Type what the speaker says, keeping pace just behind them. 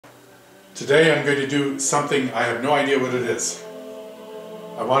Today I'm going to do something I have no idea what it is.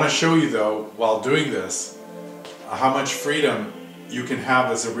 I want to show you though, while doing this, how much freedom you can have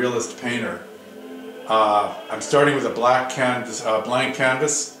as a realist painter. I'm starting with a blank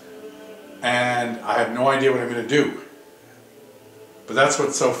canvas, and I have no idea what I'm going to do. But that's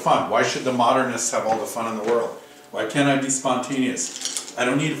what's so fun. Why should the modernists have all the fun in the world? Why can't I be spontaneous? I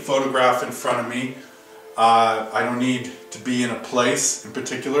don't need a photograph in front of me. I don't need to be in a place in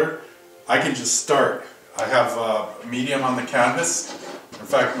particular. I can just start. I have a medium on the canvas. In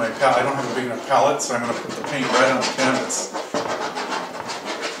fact, I don't have a big enough palette, so I'm going to put the paint right on the canvas.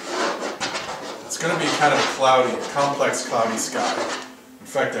 It's going to be kind of cloudy, a complex cloudy sky. In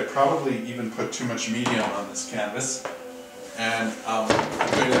fact, I probably even put too much medium on this canvas. And I'm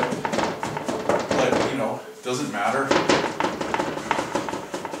going to let, it doesn't matter.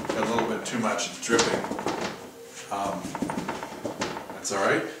 Got a little bit too much dripping. That's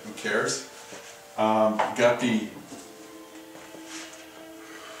alright, who cares? Got the,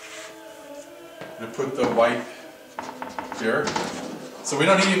 I'm going to put the white here. So we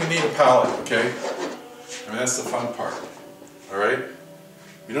don't even need a palette, okay? I mean, that's the fun part, alright?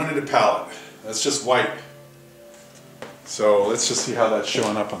 We don't need a palette, that's just white. So let's just see how that's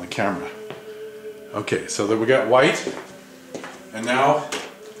showing up on the camera. Okay, so then we got white, and now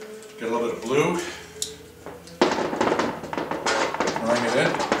get a little bit of blue. Throwing it in.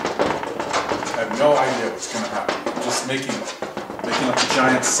 I have no idea what's going to happen. I'm just making up a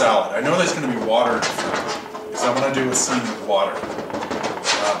giant salad. I know there's going to be water in the front, because I want to do a scene with water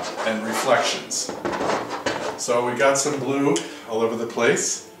and reflections. So we got some blue all over the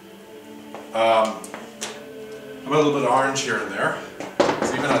place. How about a little bit of orange here and there?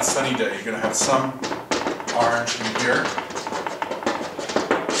 Because even on a sunny day, you're going to have some orange in here.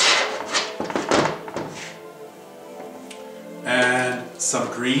 And some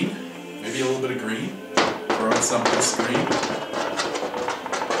green, maybe a little bit of green. Throw in some of this green.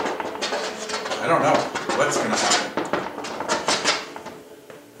 I don't know what's going to happen.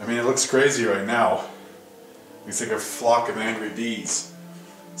 I mean, it looks crazy right now. It's like a flock of angry bees.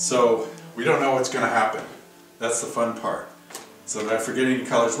 So we don't know what's going to happen. That's the fun part. So did I forget any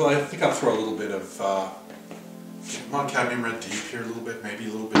colors? Well, I think I'll throw a little bit of, come on, cadmium red deep here a little bit, maybe a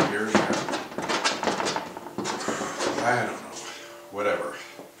little bit here and there. I don't know. Whatever.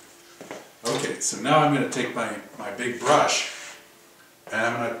 Okay, so now I'm going to take my big brush and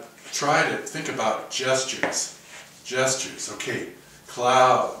I'm going to try to think about gestures. Gestures, okay.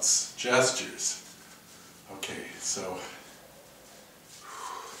 Clouds, gestures. Okay, so,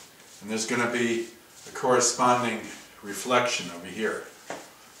 and there's going to be a corresponding reflection over here.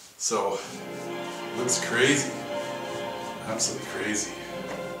 So, it looks crazy. Absolutely crazy.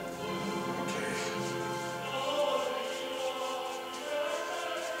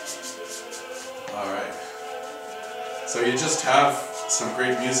 Alright, so you just have some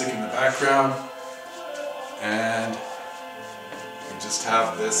great music in the background, and you just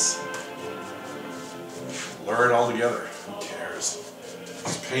have this blur it all together. Who cares?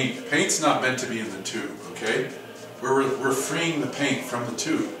 It's paint. Paint's not meant to be in the tube, okay? We're freeing the paint from the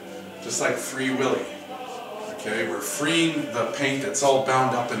tube, just like Free Willy. Okay, we're freeing the paint that's all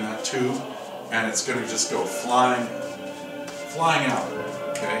bound up in that tube, and it's going to just go flying out,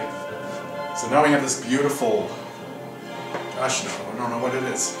 okay? So now we have this beautiful, gosh no, I don't know what it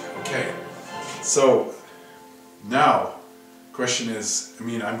is. Okay, so now, question is, I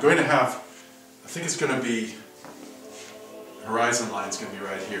mean, I'm going to have, I think it's going to be, horizon line's going to be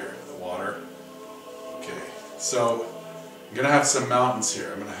right here, the water. Okay, so I'm going to have some mountains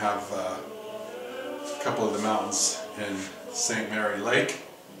here. I'm going to have a couple of the mountains in St. Mary Lake,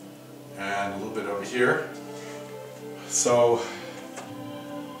 and a little bit over here. So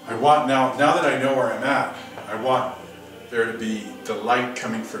I want, now that I know where I'm at, I want there to be the light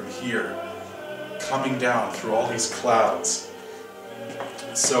coming from here, coming down through all these clouds.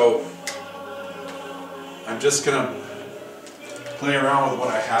 So I'm just going to play around with what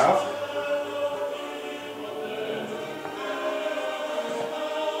I have.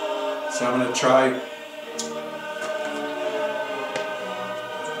 So I'm going to try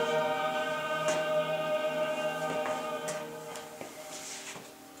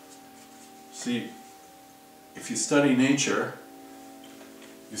see, if you study nature,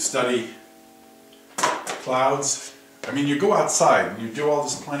 you study clouds. I mean, you go outside and you do all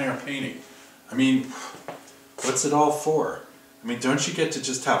this plein air painting. I mean, what's it all for? I mean, don't you get to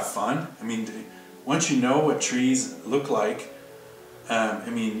just have fun? I mean, once you know what trees look like, I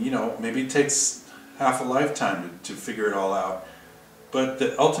mean, maybe it takes half a lifetime to figure it all out. But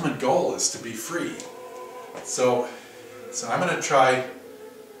the ultimate goal is to be free. So I'm going to try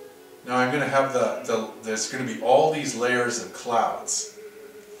Now I'm going to have there's going to be all these layers of clouds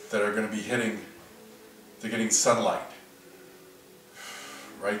that are going to be hitting, they're getting sunlight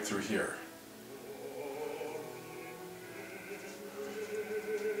right through here.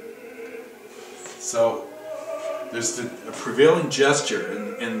 So there's a prevailing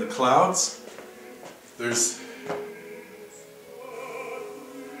gesture in the clouds. There's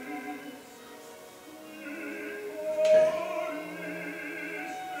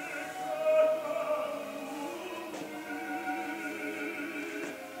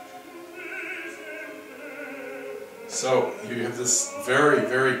so you have this very,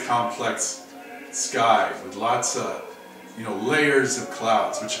 very complex sky with lots of, layers of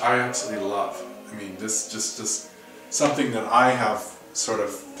clouds, which I absolutely love. I mean, this just something that I have sort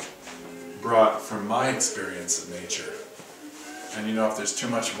of brought from my experience of nature. And if there's too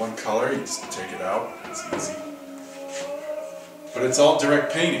much of one color, you just take it out. It's easy. But it's all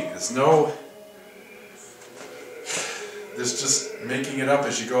direct painting. There's just making it up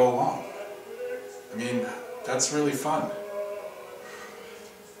as you go along. I mean, that's really fun.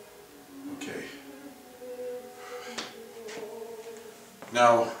 Okay.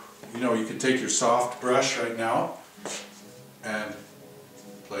 Now, you can take your soft brush right now and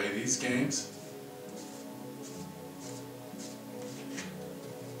play these games.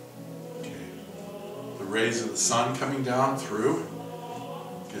 Okay. The rays of the sun coming down through.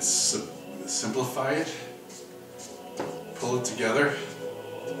 Just simplify it. Pull it together.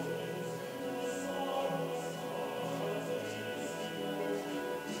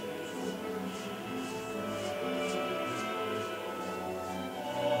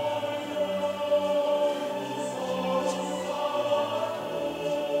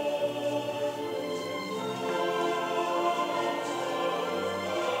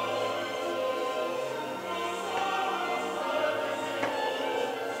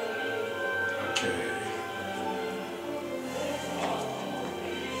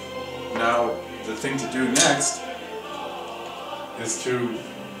 Now, the thing to do next is to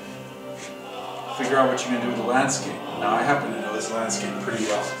figure out what you're going to do with the landscape. Now, I happen to know this landscape pretty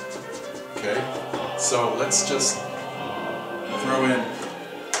well. Okay? So, let's just throw in,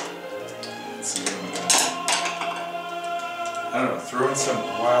 throw in some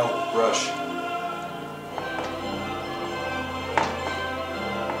wild brush.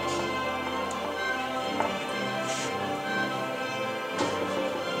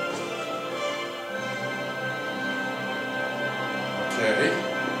 Okay.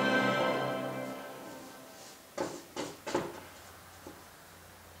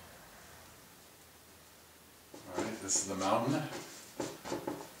 Alright, this is the mountain.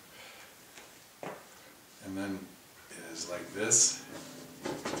 And then it is like this.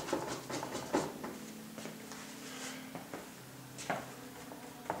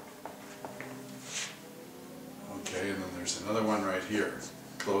 Okay, and then there's another one right here,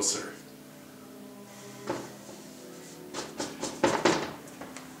 closer.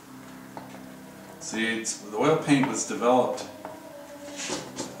 See, the oil paint was developed.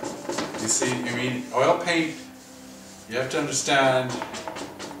 You see, oil paint, you have to understand,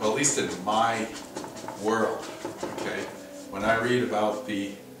 well, at least in my world, okay, when I read about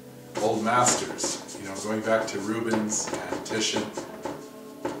the old masters, going back to Rubens and Titian,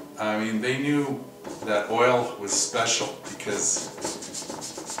 they knew that oil was special because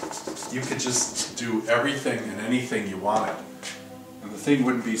you could just do everything and anything you wanted. And the thing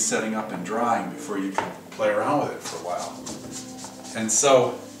wouldn't be setting up and drying before you could play around with it for a while. And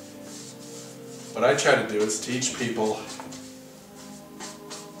so, what I try to do is teach people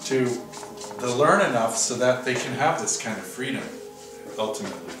to learn enough so that they can have this kind of freedom,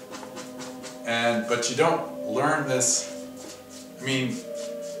 ultimately. But you don't learn this,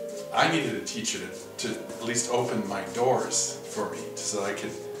 I needed a teacher to at least open my doors for me so I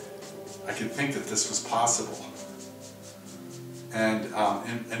could think that this was possible. And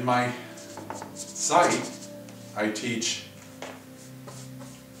in my site, I teach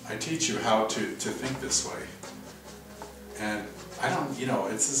you how to think this way. And I don't,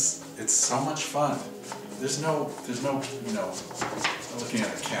 it's so much fun. There's no, looking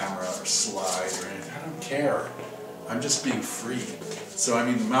at a camera or slide or anything. I don't care. I'm just being free. So,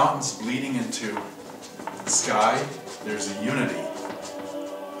 the mountains bleeding into the sky, there's a unity,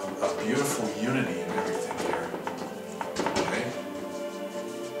 a beautiful unity in everything here. Okay?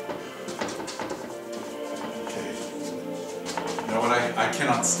 What I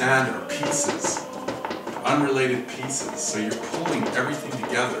cannot stand are pieces, unrelated pieces. So you're pulling everything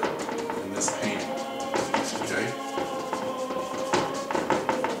together in this painting. Okay?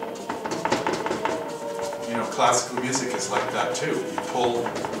 Classical music is like that too. You pull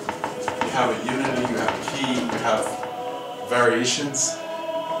have a unity, you have key, you have variations,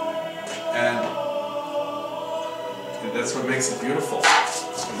 and that's what makes it beautiful,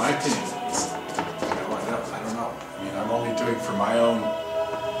 in my opinion. You know, I don't know. I mean, I'm only doing for my own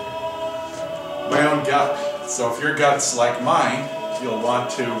gut. So if your gut's like mine, you'll want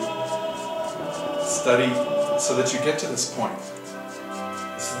to study so that you get to this point.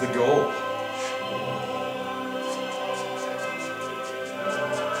 This is the goal.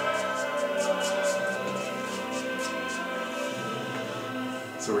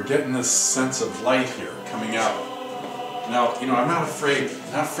 So we're getting this sense of light here coming out. Now, you know, I'm not afraid.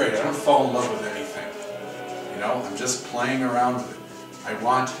 I don't fall in love with anything. You know, I'm just playing around with it. I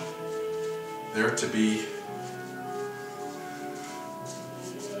want there to be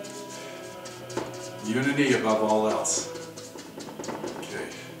unity above all else. Okay.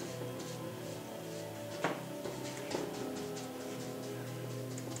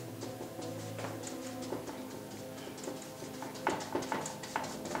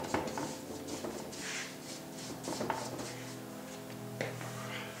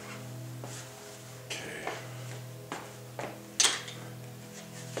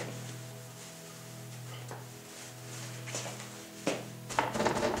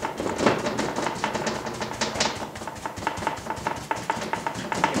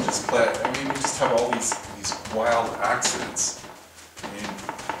 I mean, we just have all these wild accidents. I mean,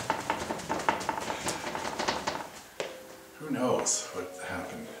 who knows what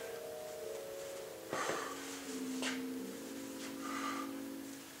happened?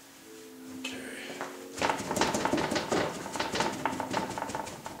 Okay.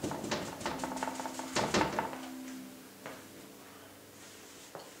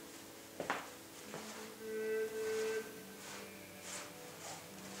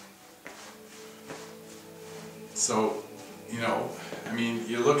 So, you know, I mean,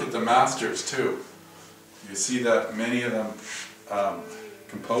 you look at the masters too. You see that many of them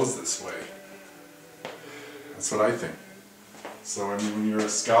compose this way. That's what I think. So, I mean, when you're a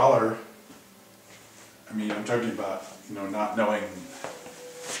scholar, I mean, I'm talking about, you know, not knowing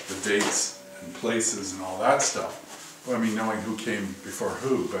the dates and places and all that stuff. Well, I mean, knowing who came before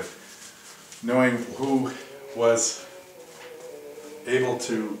who, but knowing who was able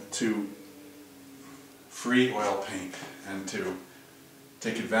to free oil paint and to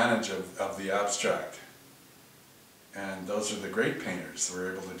take advantage of the abstract. And those are the great painters that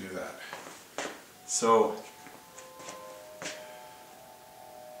were able to do that. So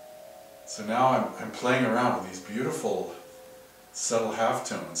now I'm playing around with these beautiful subtle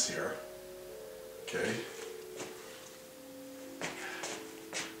halftones here. Okay.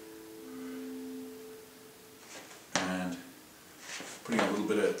 And putting a little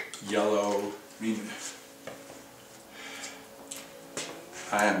bit of yellow. I mean,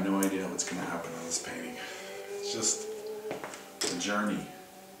 I have no idea what's going to happen on this painting. It's just a journey.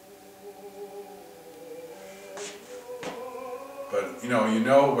 But you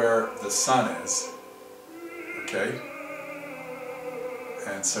know where the sun is, okay?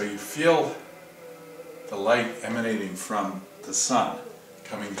 And so you feel the light emanating from the sun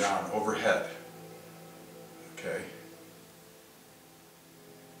coming down overhead, okay?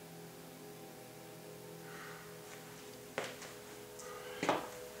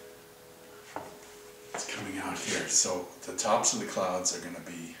 Out here, so the tops of the clouds are going to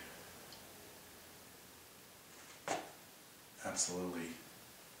be absolutely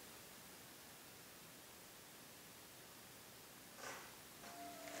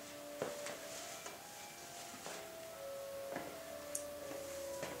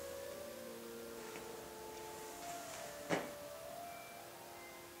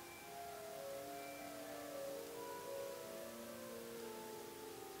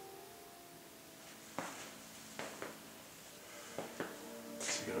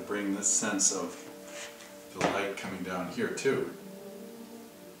going to bring this sense of the light coming down here too.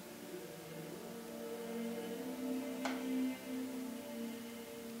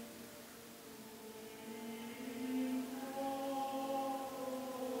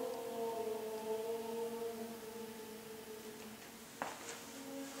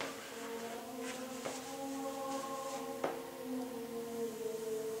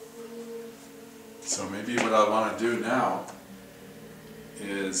 So maybe what I want to do now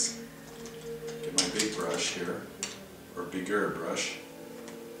is get my big brush here, or bigger brush.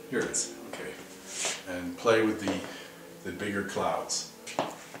 Here it is, okay. And play with the bigger clouds.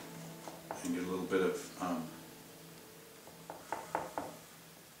 And get a little bit of, okay.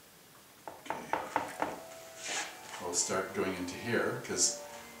 We'll start going into here, because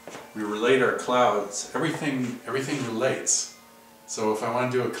we relate our clouds, everything relates. So if I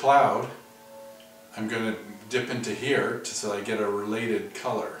want to do a cloud, I'm going to dip into here so I get a related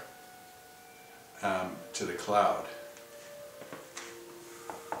color to the cloud.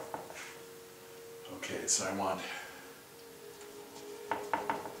 Okay, so I want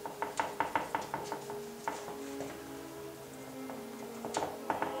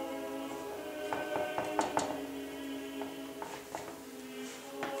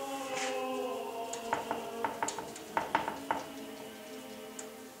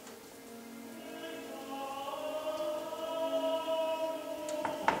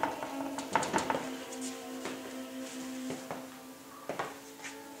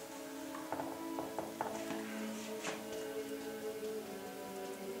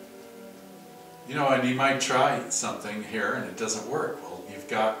and you might try something here and it doesn't work. Well, you've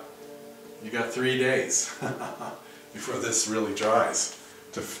got 3 days before this really dries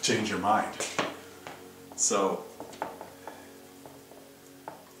to change your mind. So,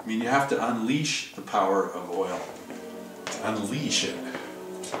 I mean, you have to unleash the power of oil. Unleash it.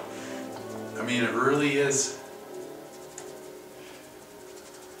 I mean, it really is.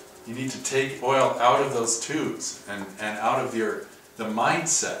 You need to take oil out of those tubes and out of the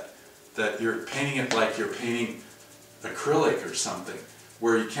mindset that you're painting it like you're painting acrylic or something,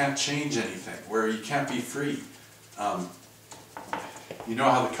 where you can't change anything, where you can't be free. You know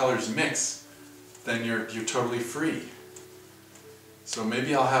how the colors mix, then you're totally free. So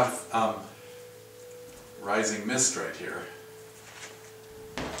maybe I'll have rising mist right here.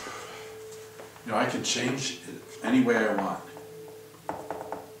 I can change it any way I want.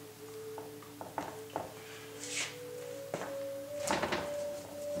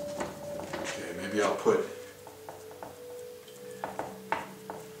 Maybe I'll put,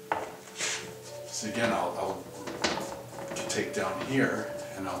 so again I'll take down here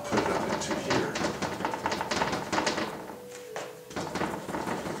and I'll put it up into here.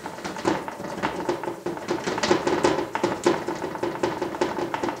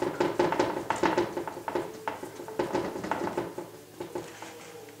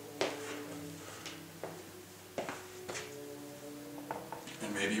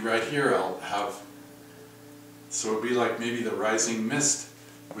 And maybe right here I'll have, so it'd be like maybe the rising mist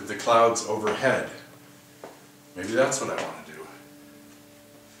with the clouds overhead. Maybe that's what I want to do.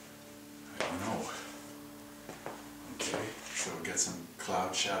 I don't know. Okay, so we'll get some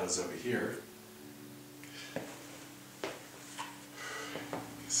cloud shadows over here.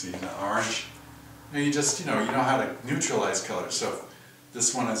 See the orange? And you just, you know how to neutralize colors. So if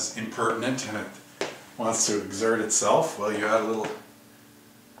this one is impertinent and it wants to exert itself, well, you add a little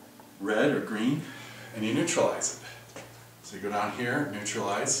red or green and you neutralize it. So you go down here,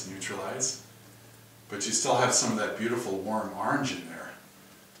 neutralize, neutralize, but you still have some of that beautiful warm orange in there.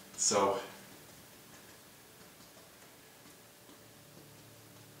 So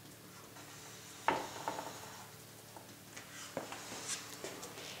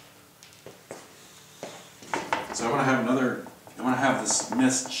I want to have this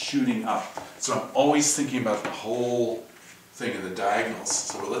mist shooting up. So I'm always thinking about the whole thing in the diagonals.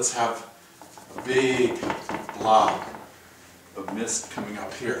 So let's have a big blob of mist coming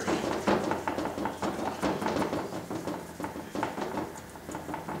up here.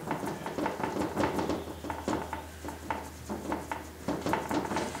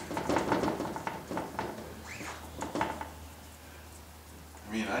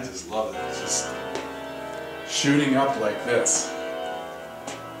 I mean, I just love it. It's just shooting up like this,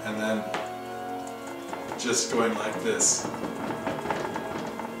 and then just going like this.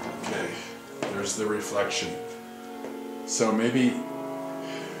 Okay, there's the reflection. So maybe,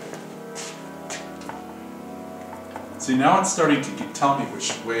 see, now it's starting to tell me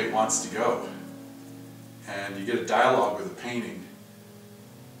which way it wants to go, and you get a dialogue with the painting,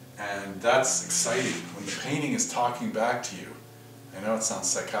 and that's exciting when the painting is talking back to you. I know it sounds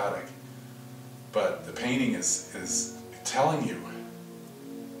psychotic, but the painting is telling you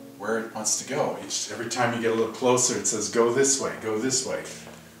where it wants to go. Every time you get a little closer, it says, go this way, go this way.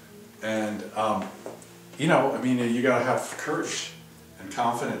 And, you know, I mean, you gotta have courage and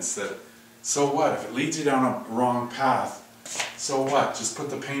confidence that, so what? If it leads you down a wrong path, so what? Just put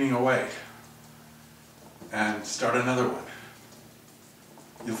the painting away and start another one.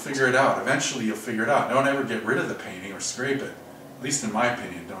 You'll figure it out. Eventually you'll figure it out. Don't ever get rid of the painting or scrape it. At least in my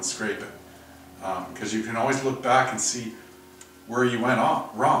opinion, don't scrape it. Because you can always look back and see where you went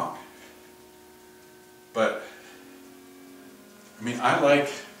wrong. But, I mean, I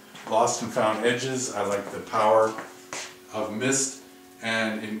like lost and found edges. I like the power of mist.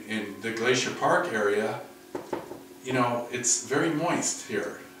 And in the Glacier Park area, you know, it's very moist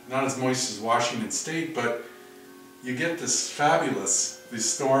here. Not as moist as Washington State, but you get this fabulous, these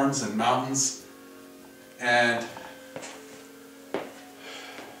storms and mountains And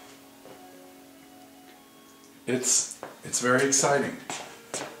it's very exciting.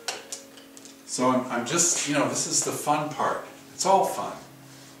 So I'm just, you know, this is the fun part. It's all fun.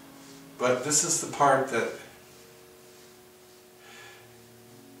 But this is the part that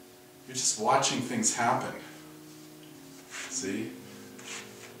you're just watching things happen. See?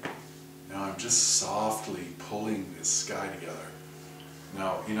 Now I'm just softly pulling this sky together.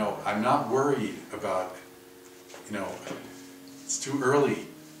 Now, you know, I'm not worried about, you know, it's too early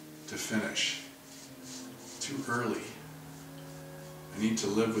to finish. Too early. I need to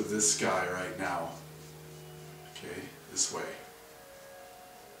live with this sky right now. Okay, this way.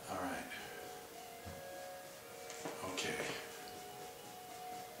 All right. Okay.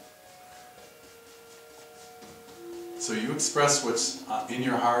 So you express what's in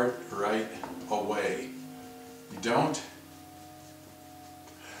your heart right away. You don't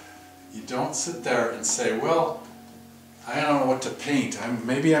sit there and say, well, I don't know what to paint.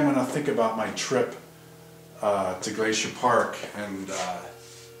 Maybe I'm going to think about my trip to Glacier Park and,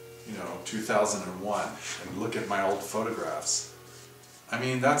 you know, 2001 and look at my old photographs. I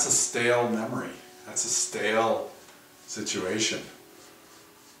mean, that's a stale memory. That's a stale situation.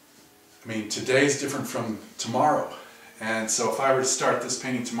 I mean, today's different from tomorrow. And so if I were to start this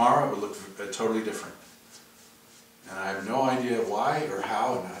painting tomorrow, it would look totally different. And I have no idea why or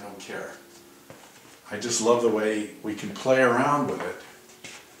how, and I don't care. I just love the way we can play around with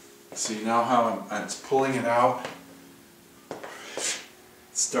it. See now how I'm pulling it out? It's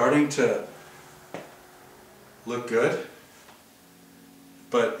starting to look good,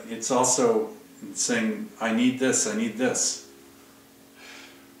 but it's also saying, I need this, I need this.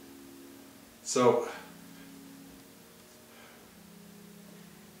 So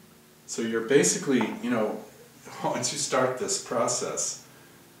you're basically, you know, once you start this process,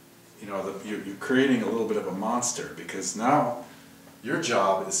 you know, you're creating a little bit of a monster, because now your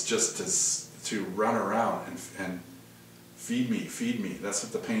job is just to run around and feed me, feed me. That's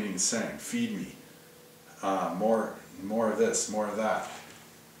what the painting is saying. Feed me. More of this, more of that.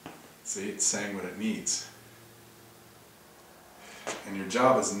 See, it's saying what it needs. And your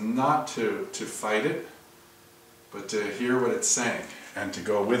job is not to fight it, but to hear what it's saying and to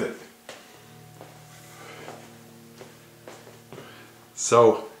go with it.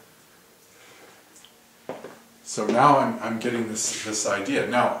 So now I'm getting this idea.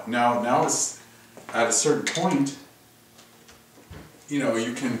 Now is at a certain point, you know,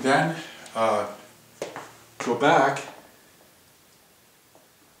 you can then go back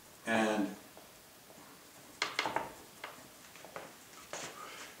and,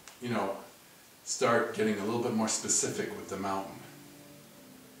 you know, start getting a little bit more specific with the mountain.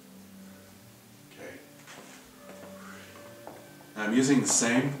 Okay. Now I'm using the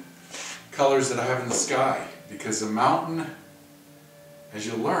same colors that I have in the sky, because the mountain, as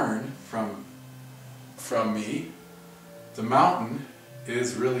you learn from me, the mountain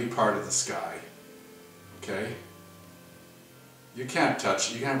is really part of the sky. Okay? You can't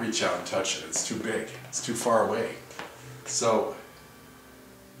touch it, you can't reach out and touch it, it's too big, it's too far away. So,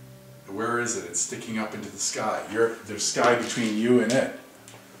 where is it? It's sticking up into the sky. There's sky between you and it.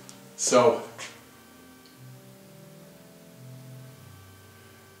 So,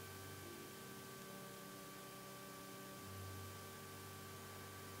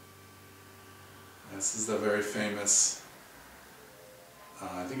 this is the very famous,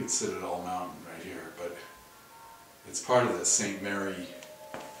 I think it's Citadel Mountain right here, but it's part of the St. Mary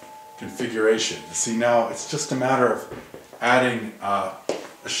configuration. See, now it's just a matter of adding a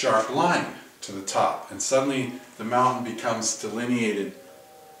sharp line to the top, and suddenly the mountain becomes delineated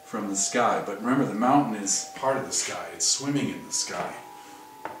from the sky. But remember, the mountain is part of the sky. It's swimming in the sky.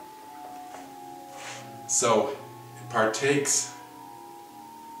 So it partakes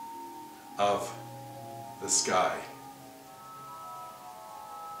of the sky.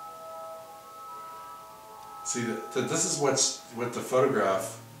 See, this is what the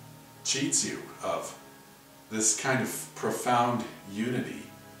photograph cheats you of, this kind of profound unity,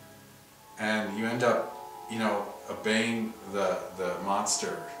 and you end up, you know, obeying the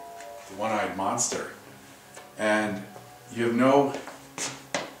monster, the one-eyed monster, and you have no,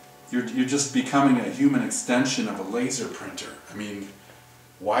 you're just becoming a human extension of a laser printer. I mean,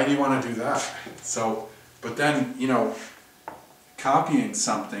 why do you want to do that? So, but then, you know, copying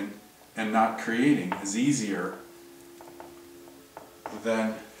something and not creating is easier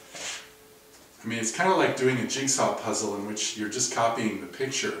than, I mean, it's kind of like doing a jigsaw puzzle in which you're just copying the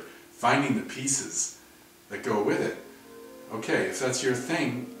picture, finding the pieces that go with it. Okay, if that's your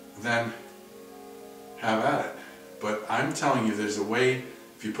thing, then have at it. But I'm telling you, there's a way,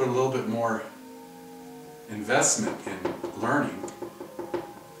 if you put a little bit more investment in learning,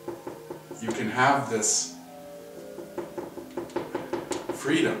 you can have this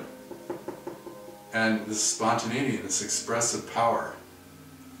freedom and this spontaneity, this expressive power.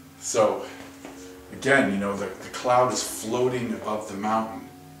 So again, you know, the cloud is floating above the mountain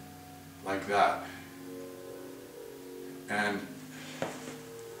like that, and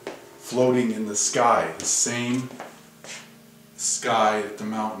floating in the sky, the same sky that the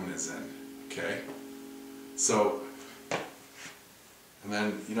mountain is in, okay? So, and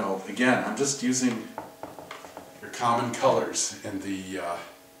then, you know, again, I'm just using your common colors in the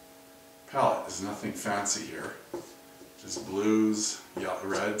palette. There's nothing fancy here. Just blues, yellow,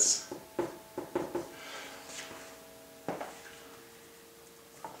 reds.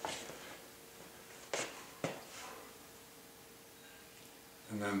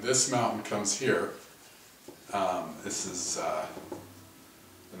 And then this mountain comes here. This is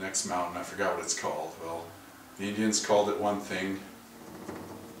the next mountain. I forgot what it's called. Well, the Indians called it one thing.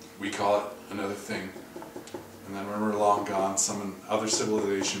 We call it another thing. And then when we're long gone, some other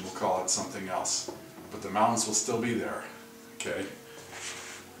civilization will call it something else. But the mountains will still be there, okay?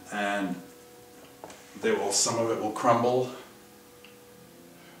 And they will, some of it will crumble.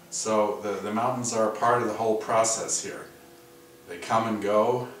 So the mountains are a part of the whole process here. They come and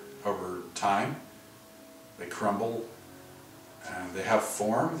go over time. They crumble, and they have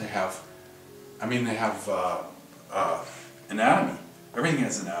form. They have, they have anatomy. Everything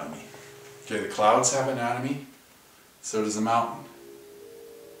has anatomy. Okay, the clouds have anatomy. So does the mountain.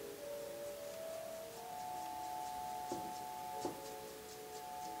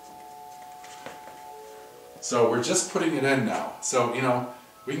 So we're just putting it in now. So, you know,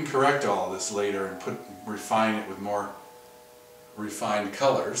 we can correct all this later and refine it with more refined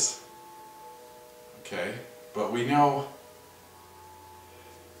colors. Okay, but we know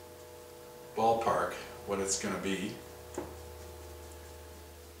ballpark what it's going to be. And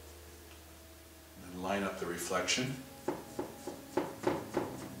then line up the reflection.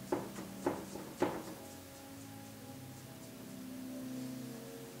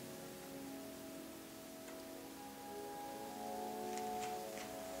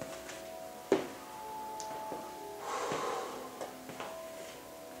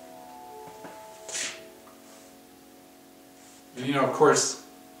 And you know, of course,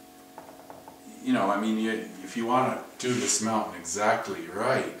 you know, if you want to do this mountain exactly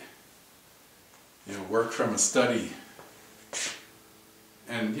right, you know, work from a study.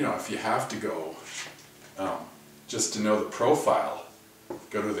 And you know, if you have to go, just to know the profile,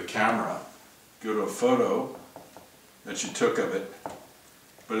 go to the camera, go to a photo that you took of it.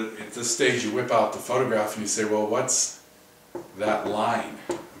 But at this stage you whip out the photograph and you say, well, what's that line,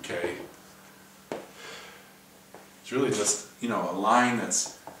 okay? It's really just, you know, a line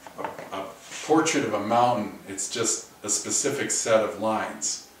that's a portrait of a mountain. It's just a specific set of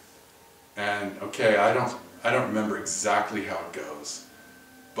lines. And okay, I don't remember exactly how it goes,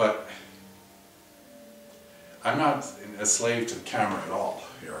 but I'm not a slave to the camera at all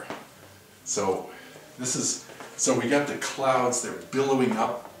here. So so we got the clouds, they're billowing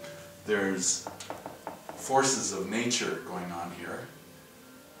up. There's forces of nature going on here,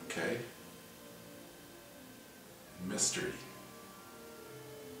 okay? Mystery.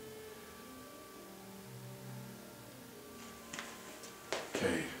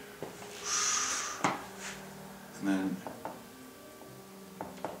 Okay. And then,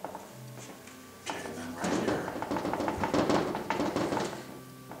 right here.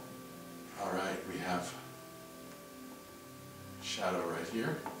 All right, we have shadow right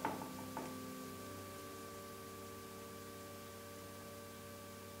here.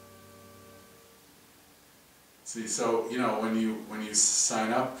 See, so, you know, when you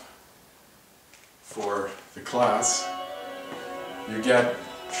sign up for the class, you get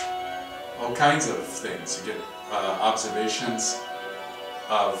all kinds of things. You get observations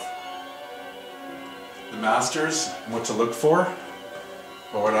of the masters and what to look for,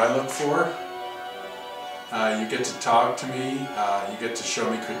 or what I look for. You get to talk to me, you get to show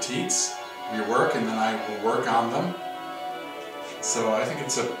me critiques of your work, and then I will work on them. So I think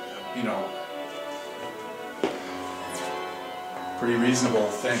it's a, you know, pretty reasonable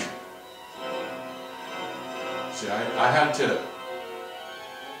thing. See, I had to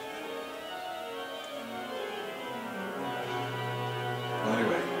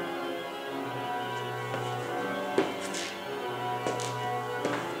anyway.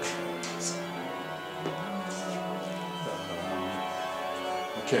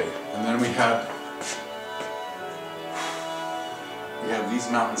 Okay, and then we have these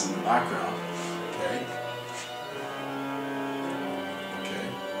mountains in the background. Okay.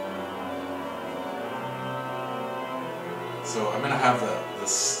 So I'm going to have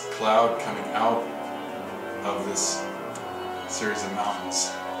this cloud coming out of this series of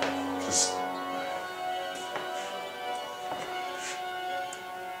mountains. Just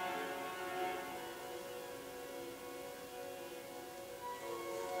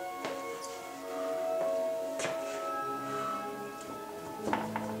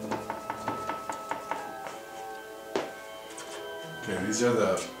okay, these are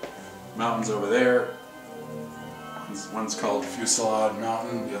the mountains over there. One's called Fusillade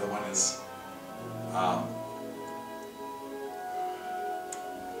Mountain, the other one is I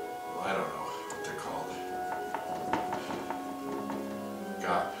don't know what they're called.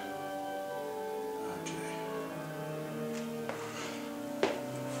 God. Okay.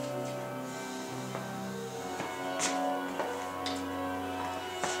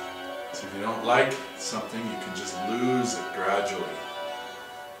 So if you don't like something, you can just lose it gradually.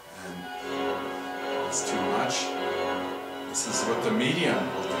 And if it's too much, this is what the medium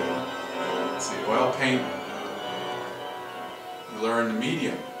will do. See, oil paint, you learn the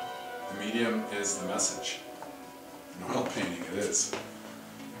medium. The medium is the message. In oil painting it is.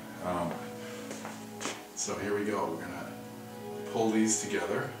 So here we go. We're going to pull these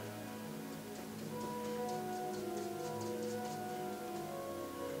together.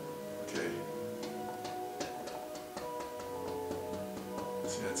 Okay.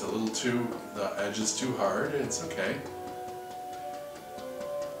 See, it's a little too, the edge is too hard. It's okay.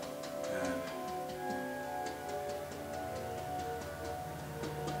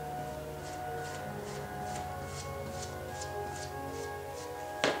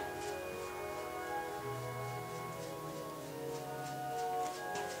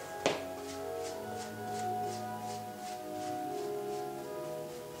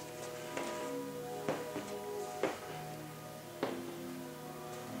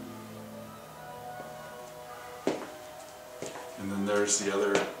 And then there's the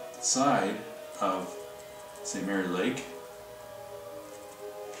other side of St. Mary Lake.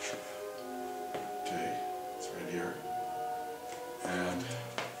 Okay, it's right here. And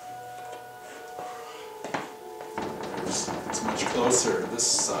it's much closer this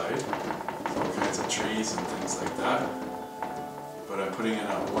side. All kinds of trees and things like that. But I'm putting in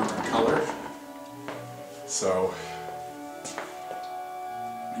a warmer color. So,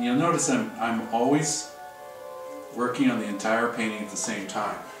 and you'll notice I'm always working on the entire painting at the same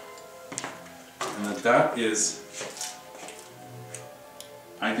time. And that is,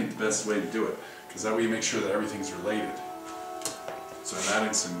 I think, the best way to do it, because that way you make sure that everything's related. So I'm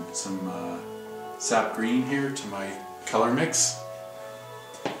adding some sap green here to my color mix.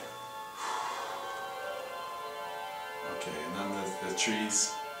 Okay, and then the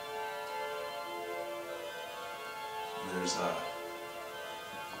trees. There's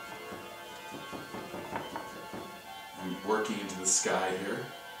I'm working into the sky here,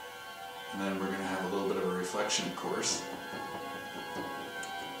 and then we're going to have a little bit of a reflection, of course.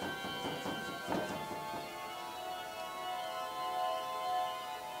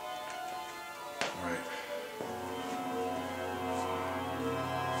 All right.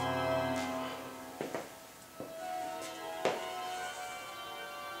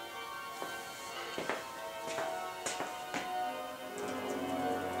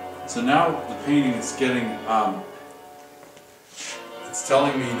 So now the painting is getting it's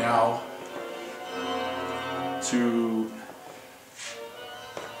telling me now to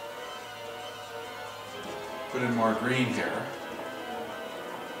put in more green here.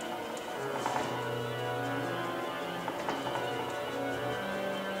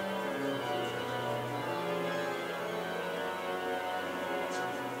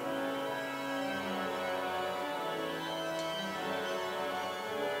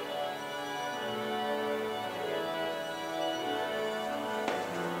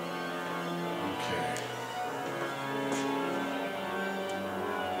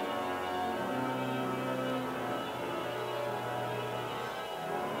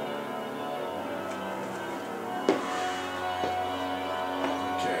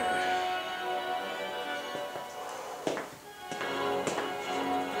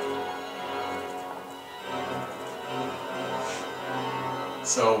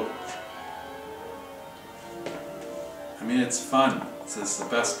 So, I mean, it's fun. It's the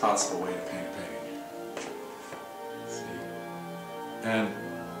best possible way to paint a painting. See? And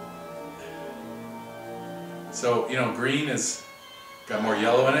so, you know, green has got more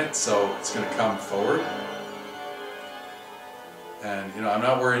yellow in it, so it's going to come forward. And, you know, I'm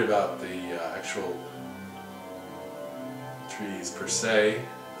not worried about the actual trees per se.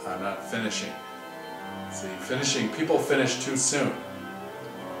 I'm not finishing. See, people finish too soon.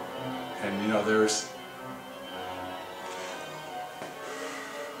 And you know, there's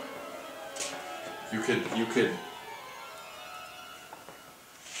you could,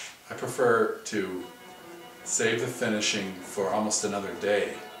 I prefer to save the finishing for almost another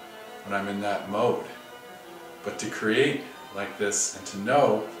day when I'm in that mode. But to create like this and to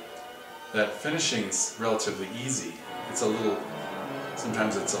know that finishing is relatively easy. It's a little,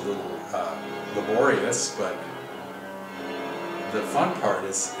 sometimes it's a little laborious, but the fun part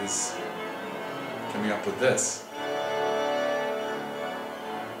is coming up with this.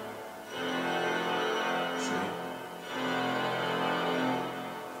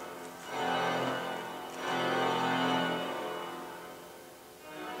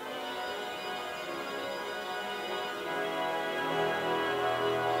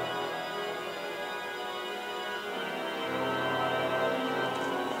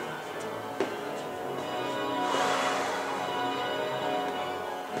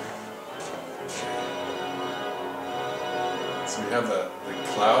 So we have the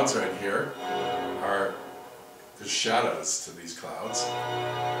clouds right here. There's shadows to these clouds.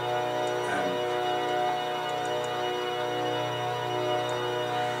 And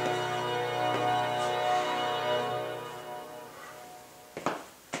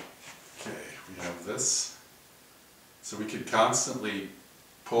okay, we have this. So we could constantly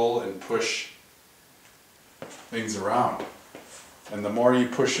pull and push things around. And the more you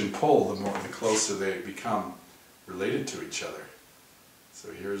push and pull, the closer they become related to each other.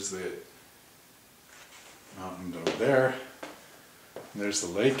 So here's the mountain over there, and there's the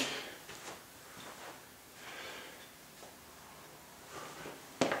lake.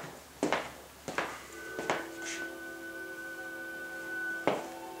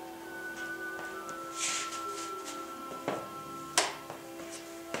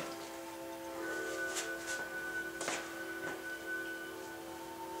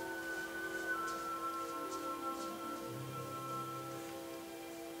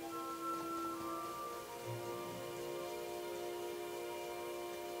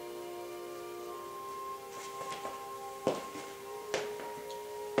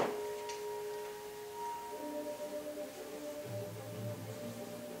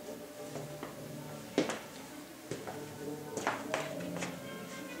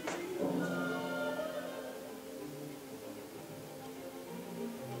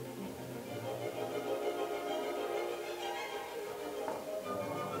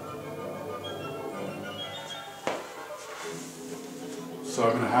 So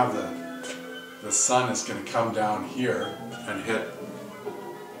I'm going to have the sun is going to come down here and hit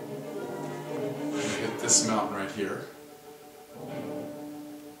this mountain right here,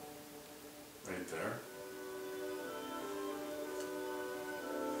 right there.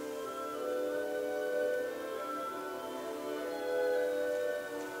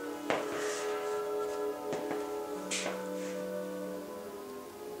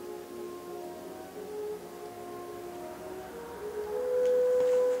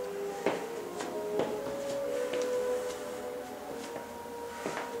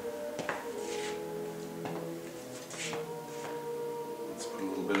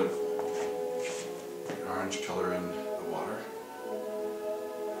 Color in the water.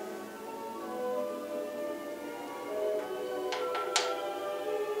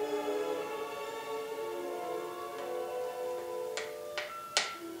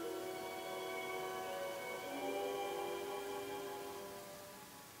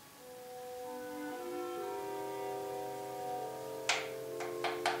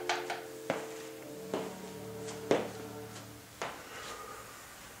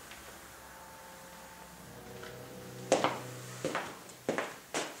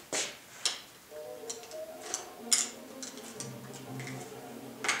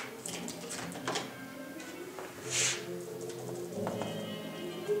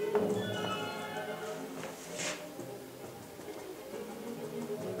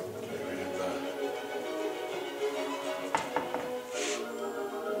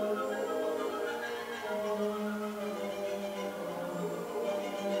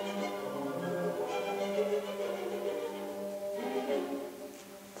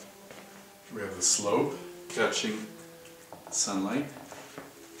 We have the slope catching sunlight.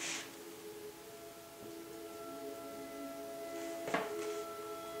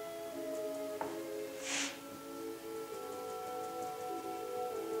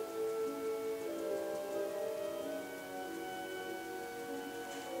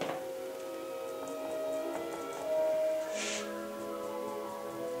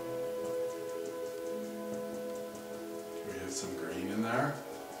 We have some green in there.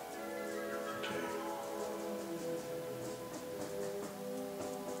 Okay.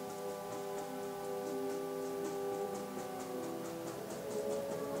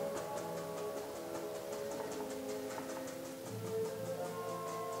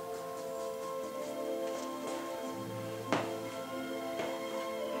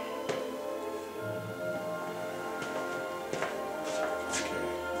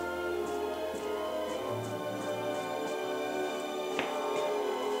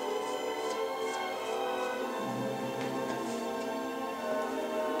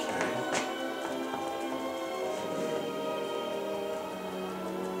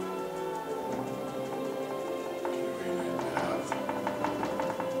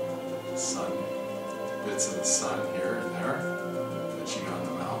 the sun here and there, touching on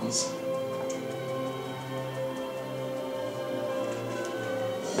the mountains.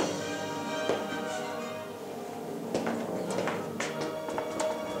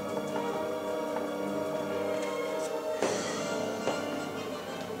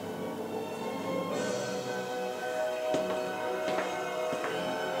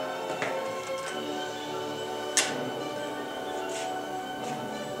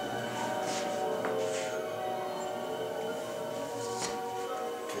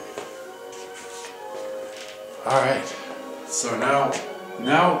 All right, so now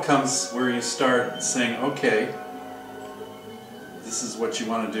comes where you start saying, okay, this is what you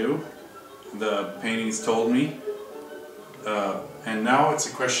want to do. The paintings told me, and now it's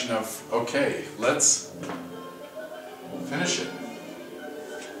a question of, okay, let's finish it.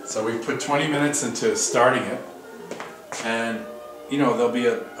 So we put 20 minutes into starting it, and you know, there'll be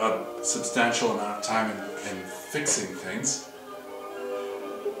a substantial amount of time in fixing things.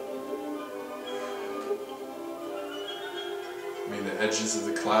 I mean, the edges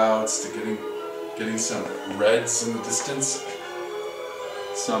of the clouds, to getting some reds in the distance,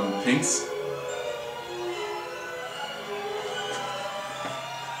 some pinks.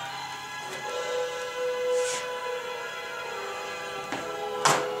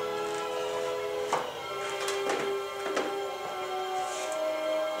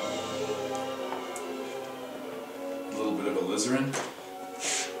 A little bit of alizarin,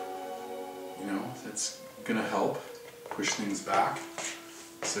 you know, that's gonna help push things back.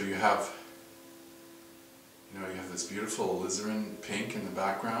 So you have, you know, you have this beautiful alizarin pink in the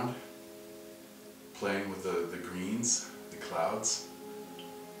background, playing with the greens, the clouds.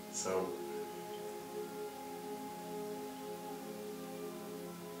 So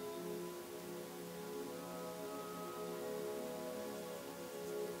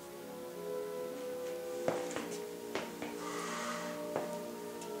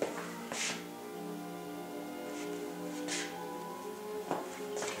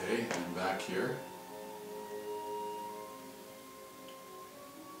and back here.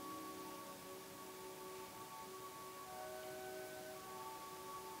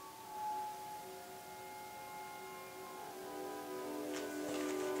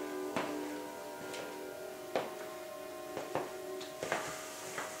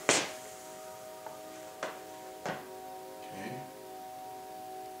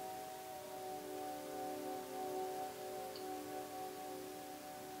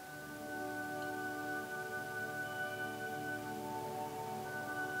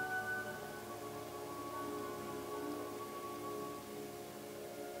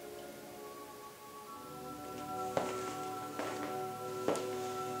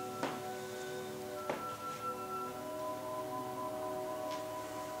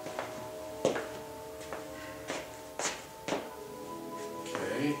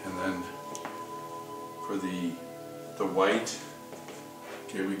 Okay. And then for the white,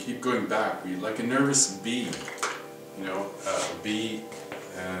 okay, we keep going back. We like a nervous bee, you know, a bee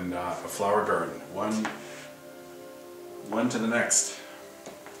and a flower garden, one to the next.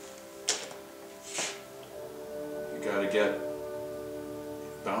 You gotta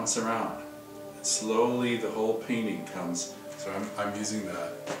bounce around. And slowly the whole painting comes. So I'm using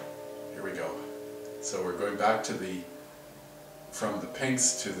that. Here we go. So we're going back to from the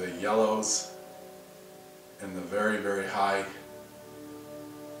pinks to the yellows and the very, very high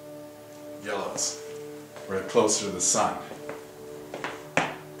yellows. We're closer to the sun.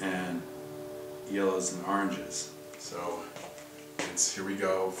 And yellows and oranges. So here we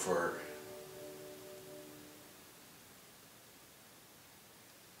go for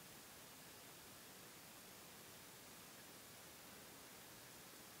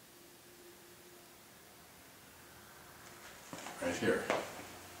right here.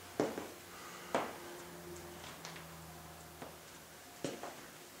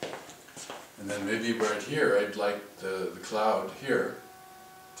 And then maybe right here, I'd like the cloud here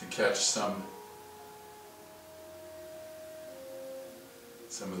to catch some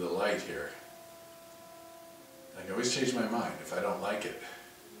of the light here. I can always change my mind if I don't like it.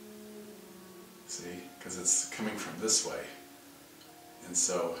 See, because it's coming from this way. And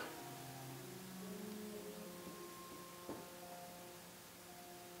so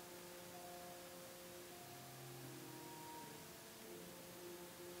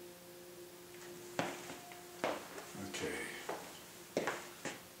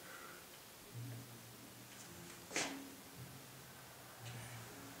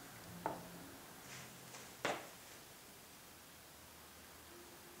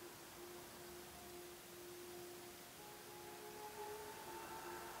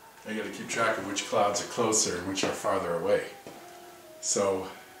I got to keep track of which clouds are closer and which are farther away. So,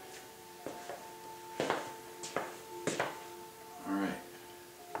 alright.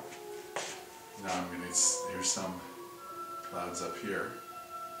 Now I'm going to, here's some clouds up here.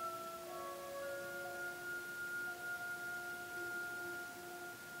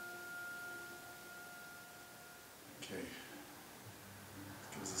 Okay.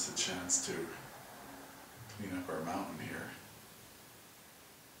 Gives us a chance to clean up our mountain here.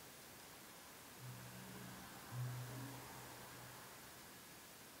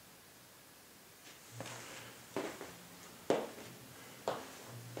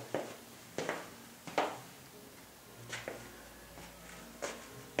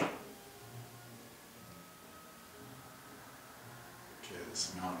 Okay,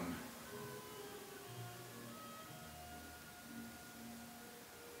 this mountain.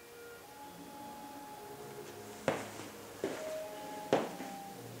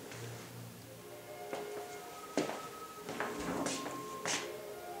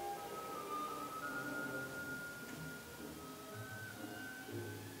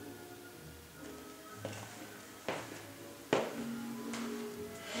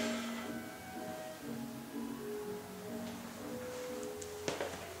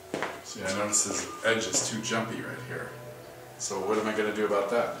 See, I notice this edge is too jumpy right here. So what am I going to do about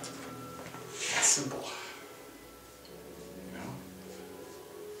that? It's simple. You know?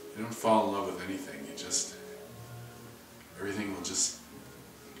 You don't fall in love with anything. You just... everything will just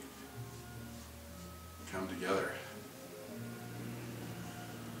come together.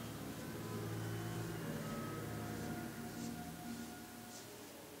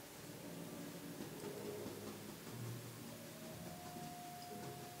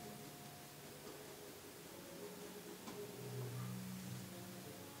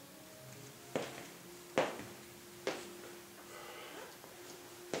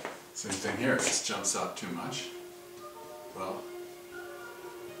 Same thing here, it just jumps out too much. Well,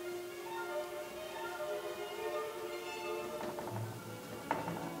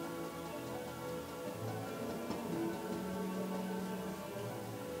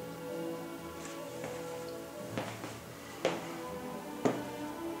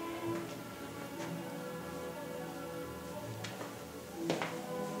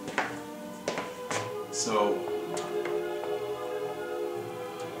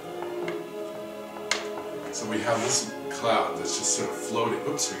 So we have this cloud that's just sort of floating.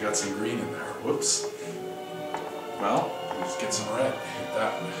 Oops, we got some green in there. Whoops. Well, let's get some red. Hit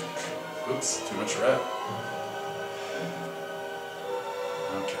that. Oops, too much red.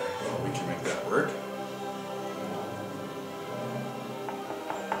 Okay, well, we can make that work.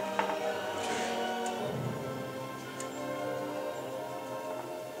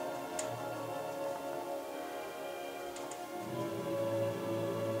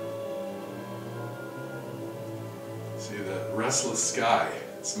 See, the restless sky,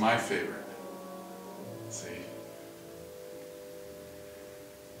 it's my favorite. See?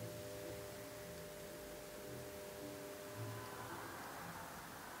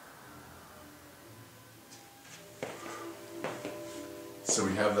 So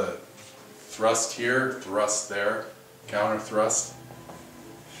we have the thrust here, thrust there, counter thrust.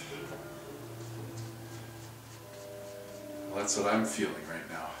 Well, that's what I'm feeling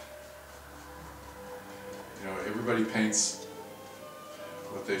right now. You know, everybody paints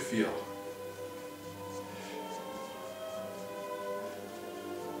what they feel.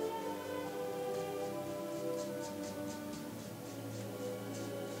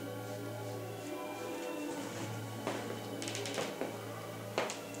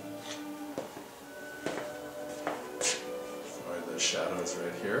 Sorry, the shadows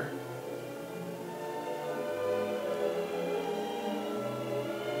right here.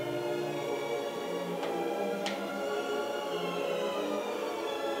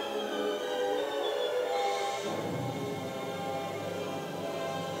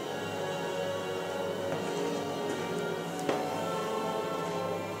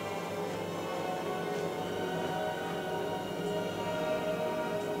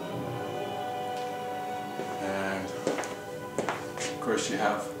 Of course, you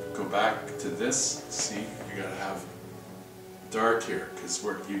have, go back to this, see, you gotta have dark here, because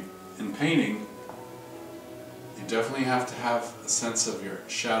in painting, you definitely have to have a sense of your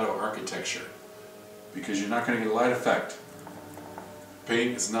shadow architecture, because you're not going to get a light effect.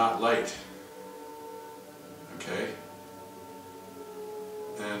 Paint is not light, okay?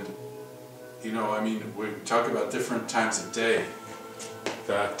 And, you know, I mean, we talk about different times of day,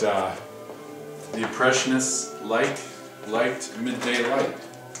 that the Impressionists liked midday light.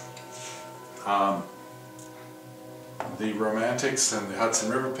 the Romantics and the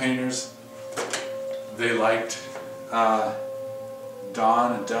Hudson River Painters, they liked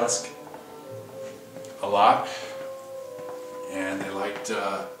dawn and dusk a lot, and they liked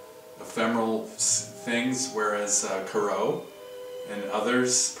ephemeral things, whereas Corot and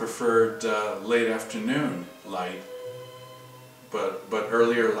others preferred late afternoon light, but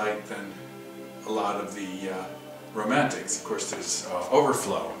earlier light than a lot of the Romantics. Of course, there's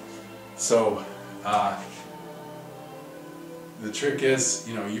overflow. So the trick is,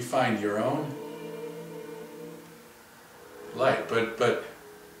 you know, you find your own light, but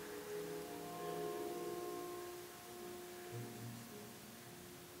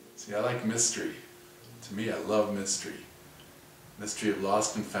see, I like mystery. To me, I love mystery. Mystery of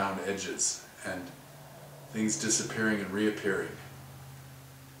lost and found edges and things disappearing and reappearing.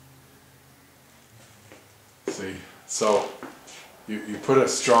 See, so you put a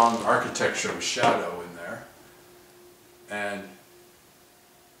strong architecture of shadow in there, and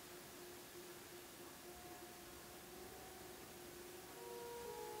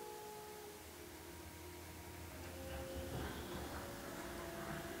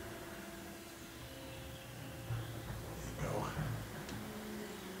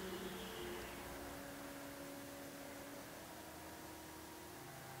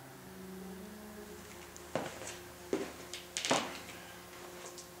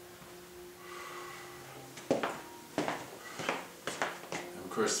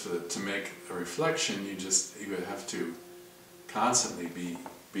of course, to make a reflection, you would have to constantly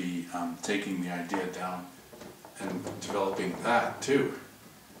be taking the idea down and developing that too.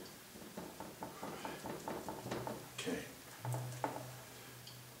 Okay.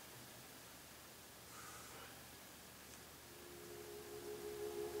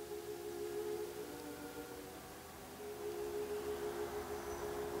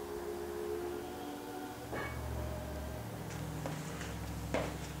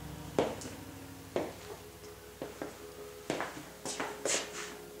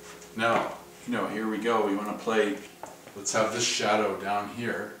 Now, you know, here we go. We want to play, let's have this shadow down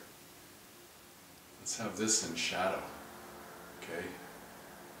here. Let's have this in shadow. Okay.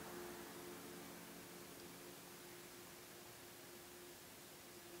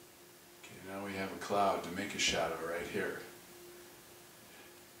 Okay, now we have a cloud to make a shadow right here.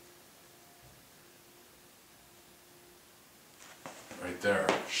 Right there.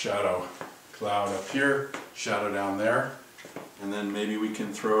 Shadow, cloud up here, shadow down there. And then maybe we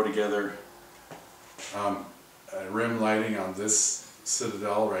can throw together rim lighting on this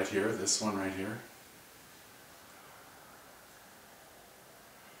citadel right here, this one right here.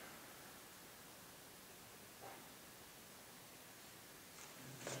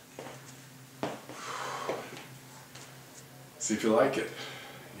 See if you like it,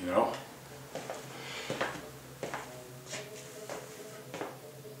 you know.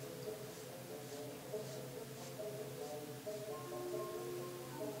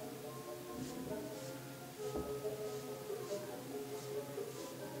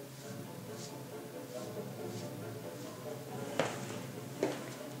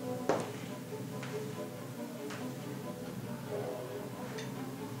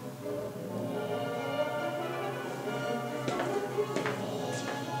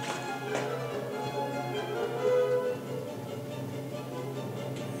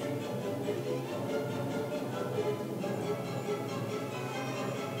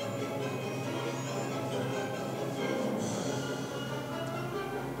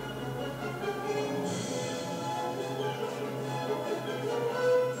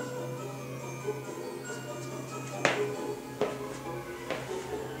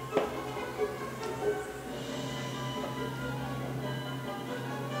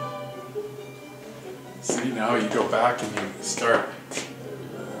 See, now you go back and you start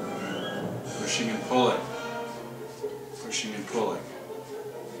pushing and pulling, pushing and pulling.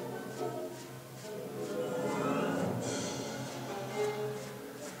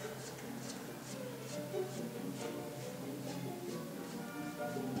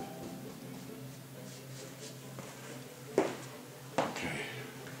 Okay.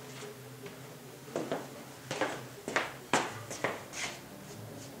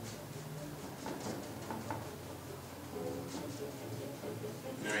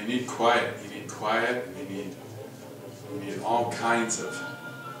 You need quiet, and you need all kinds of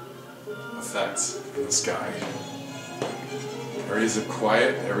effects in the sky. Areas of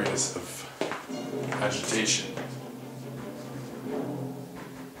quiet, areas of agitation.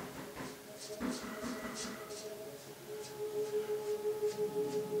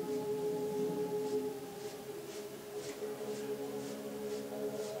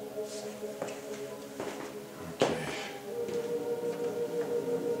 Okay.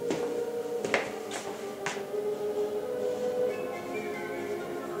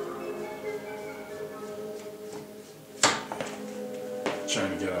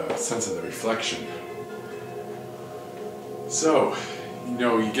 trying to get a sense of the reflection. So, you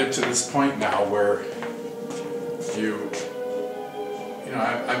know, you get to this point now where you know,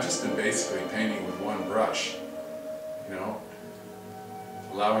 I've just been basically painting with one brush, you know,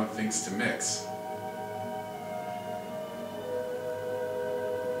 allowing things to mix.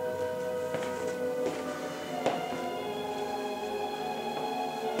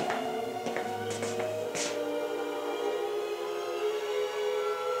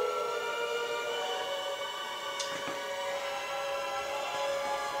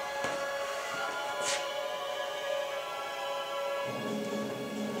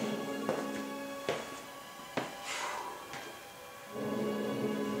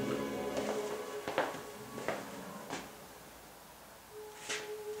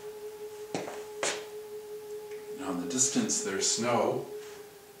 In the distance there's snow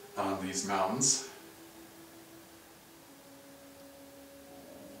on these mountains.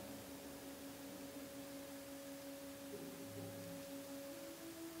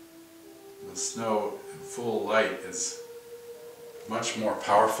 The snow in full light is much more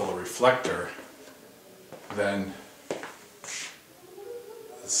powerful a reflector than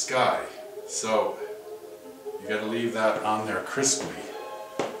the sky. So you got to leave that on there crisply,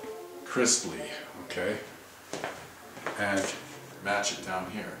 okay? And match it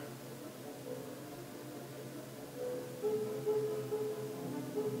down here.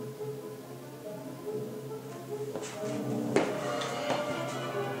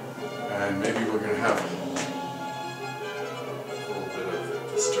 And maybe we're going to have a little bit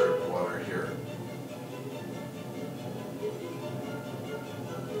of disturbed water here.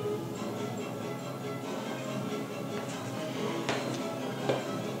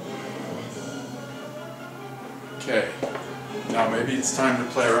 Okay. Now maybe it's time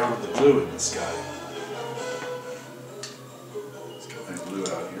to play around with the blue in the sky. Let's get my blue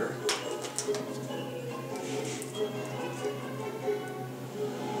out here.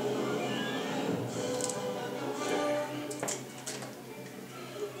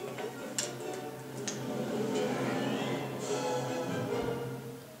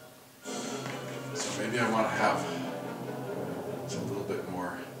 So maybe I want to have just a little bit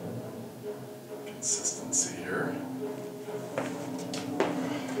more consistency here.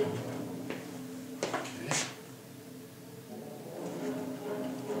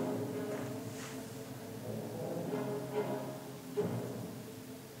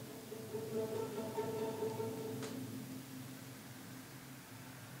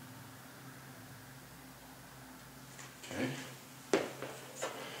 Okay.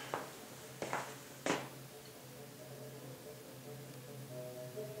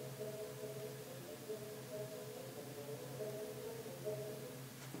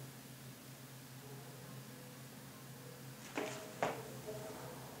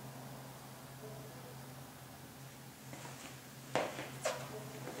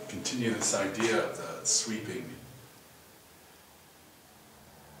 Continue this idea of the sweeping.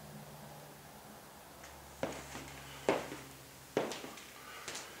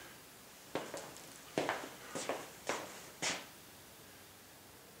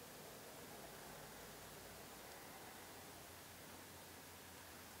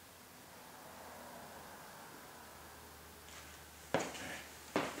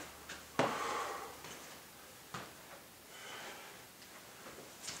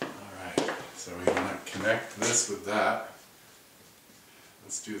 So we want to connect this with that.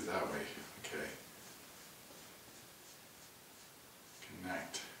 Let's do it that way. Okay.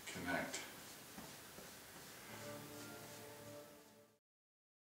 Connect, connect.